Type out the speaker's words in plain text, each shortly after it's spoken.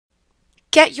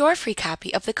Get your free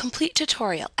copy of the complete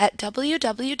tutorial at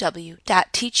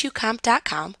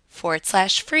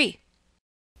www.teachucomp.com/free.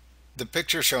 The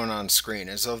picture shown on screen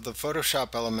is of the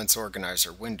Photoshop Elements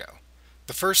Organizer window.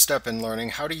 The first step in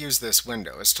learning how to use this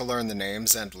window is to learn the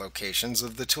names and locations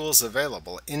of the tools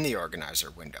available in the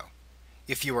Organizer window.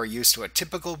 If you are used to a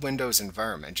typical Windows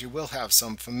environment, you will have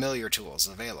some familiar tools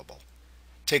available.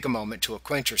 Take a moment to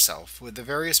acquaint yourself with the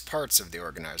various parts of the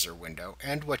Organizer window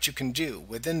and what you can do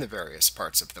within the various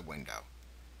parts of the window.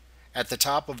 At the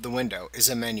top of the window is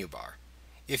a menu bar.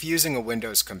 If using a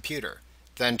Windows computer,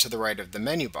 then to the right of the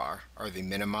menu bar are the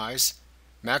Minimize,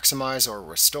 Maximize or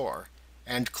Restore,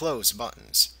 and Close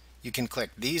buttons. You can click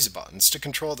these buttons to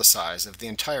control the size of the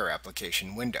entire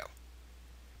application window.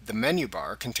 The menu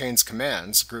bar contains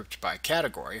commands grouped by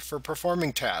category for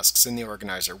performing tasks in the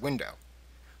Organizer window.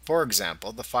 For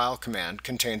example, the File command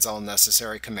contains all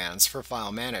necessary commands for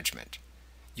file management.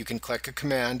 You can click a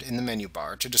command in the menu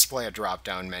bar to display a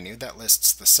drop-down menu that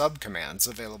lists the subcommands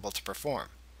available to perform.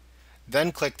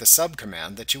 Then click the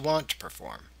subcommand that you want to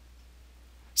perform.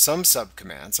 Some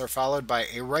subcommands are followed by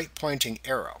a right-pointing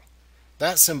arrow.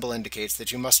 That symbol indicates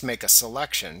that you must make a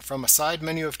selection from a side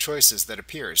menu of choices that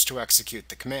appears to execute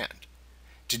the command.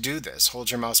 To do this,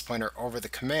 hold your mouse pointer over the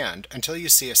command until you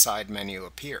see a side menu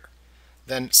appear.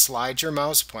 Then slide your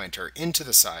mouse pointer into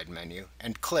the side menu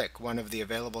and click one of the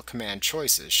available command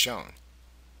choices shown.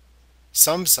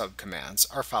 Some subcommands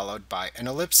are followed by an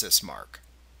ellipsis mark.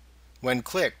 When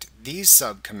clicked, these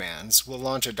subcommands will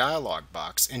launch a dialog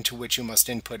box into which you must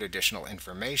input additional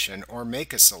information or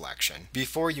make a selection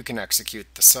before you can execute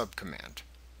the subcommand.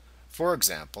 For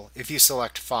example, if you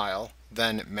select File,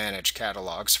 then Manage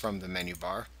Catalogs from the menu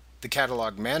bar, the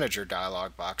Catalog Manager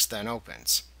dialog box then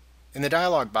opens. In the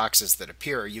dialog boxes that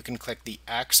appear, you can click the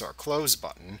X or Close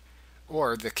button,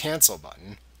 or the Cancel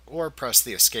button, or press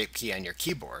the Escape key on your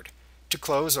keyboard to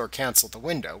close or cancel the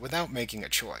window without making a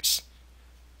choice.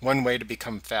 One way to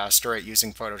become faster at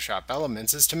using Photoshop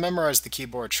Elements is to memorize the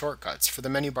keyboard shortcuts for the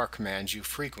menu bar commands you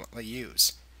frequently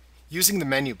use. Using the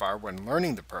menu bar when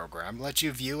learning the program lets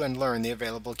you view and learn the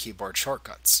available keyboard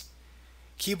shortcuts.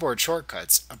 Keyboard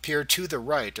shortcuts appear to the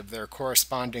right of their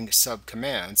corresponding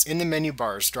subcommands in the menu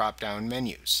bar's drop-down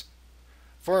menus.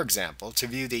 For example, to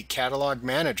view the Catalog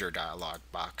Manager dialog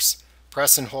box,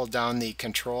 press and hold down the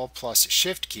Ctrl plus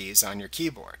Shift keys on your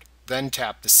keyboard, then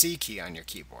tap the C key on your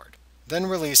keyboard. Then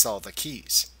release all the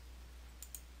keys.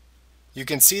 You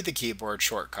can see the keyboard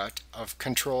shortcut of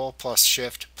Ctrl plus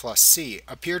Shift plus C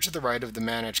appear to the right of the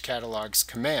Manage Catalogs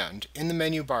command in the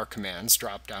Menu Bar Commands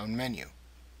drop-down menu.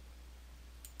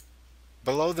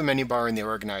 Below the menu bar in the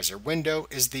Organizer window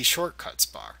is the Shortcuts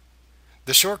bar.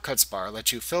 The Shortcuts bar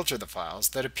lets you filter the files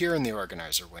that appear in the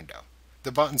Organizer window.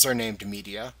 The buttons are named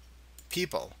Media,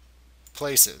 People,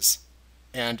 Places,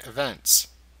 and Events.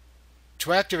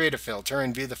 To activate a filter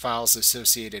and view the files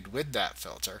associated with that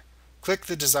filter, click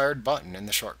the desired button in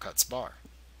the Shortcuts bar.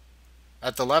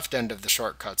 At the left end of the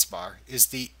Shortcuts bar is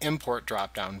the Import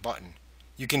drop-down button.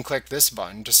 You can click this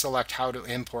button to select how to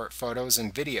import photos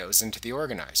and videos into the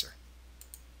Organizer.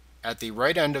 At the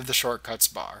right end of the Shortcuts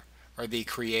bar are the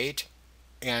Create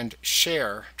and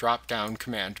Share drop-down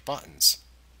command buttons.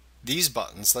 These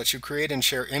buttons let you create and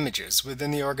share images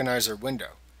within the Organizer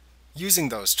window. Using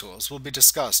those tools will be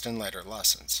discussed in later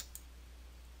lessons.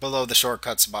 Below the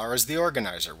Shortcuts bar is the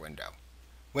Organizer window.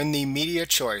 When the media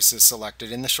choice is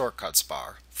selected in the Shortcuts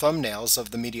bar, thumbnails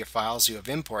of the media files you have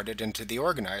imported into the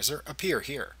Organizer appear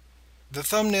here. The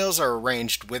thumbnails are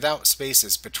arranged without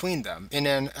spaces between them in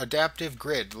an adaptive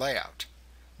grid layout.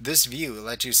 This view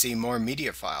lets you see more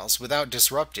media files without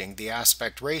disrupting the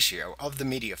aspect ratio of the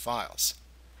media files.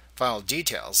 File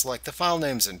details, like the file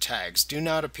names and tags, do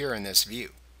not appear in this view.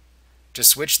 To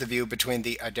switch the view between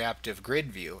the adaptive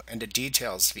grid view and a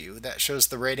details view that shows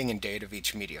the rating and date of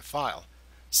each media file,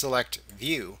 select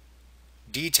View,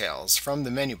 Details from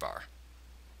the menu bar.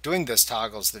 Doing this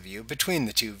toggles the view between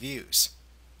the two views.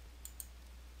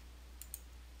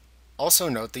 Also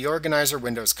note the Organizer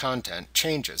window's content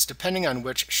changes depending on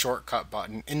which shortcut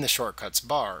button in the Shortcuts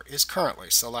bar is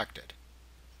currently selected.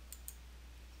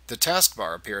 The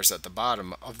taskbar appears at the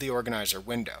bottom of the Organizer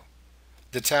window.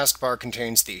 The taskbar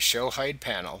contains the Show Hide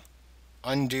panel,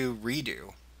 Undo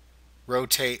Redo,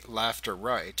 Rotate Left or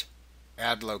Right,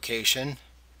 Add Location,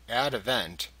 Add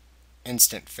Event,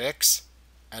 Instant Fix,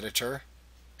 Editor,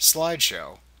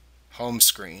 Slideshow, Home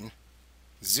Screen,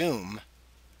 Zoom,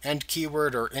 and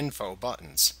Keyword or Info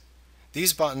buttons.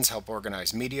 These buttons help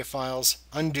organize media files,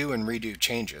 undo and redo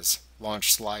changes,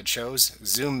 launch slideshows,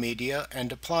 zoom media,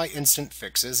 and apply instant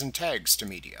fixes and tags to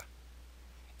media.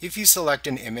 If you select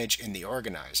an image in the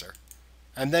Organizer,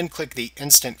 and then click the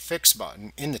Instant Fix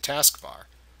button in the taskbar,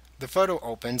 the photo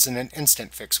opens in an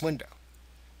Instant Fix window.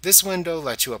 This window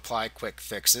lets you apply quick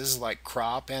fixes like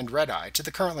crop and red eye to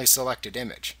the currently selected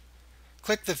image.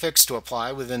 Click the fix to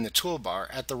apply within the toolbar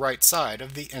at the right side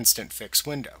of the Instant Fix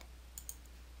window.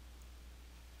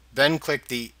 Then click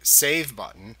the Save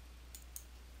button,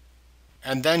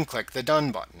 and then click the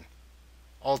Done button.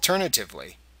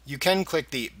 Alternatively, you can click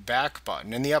the Back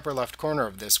button in the upper left corner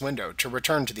of this window to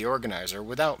return to the organizer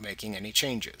without making any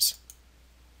changes.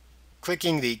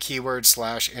 Clicking the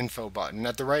keyword/info button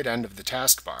at the right end of the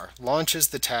taskbar launches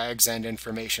the tags and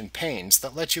information panes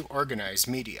that let you organize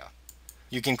media.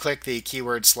 You can click the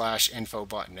keyword/info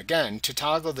button again to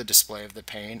toggle the display of the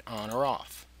pane on or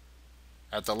off.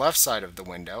 At the left side of the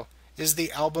window is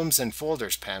the Albums and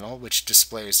Folders panel, which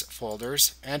displays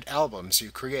folders and albums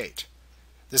you create.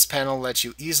 This panel lets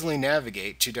you easily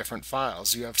navigate to different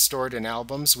files you have stored in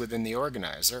albums within the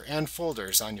organizer and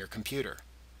folders on your computer.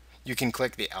 You can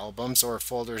click the Albums or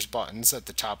Folders buttons at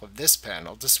the top of this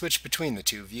panel to switch between the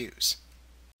two views.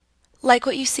 Like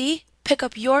what you see? Pick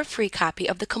up your free copy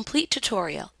of the complete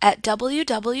tutorial at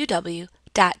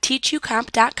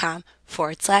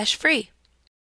www.teachucomp.com/free.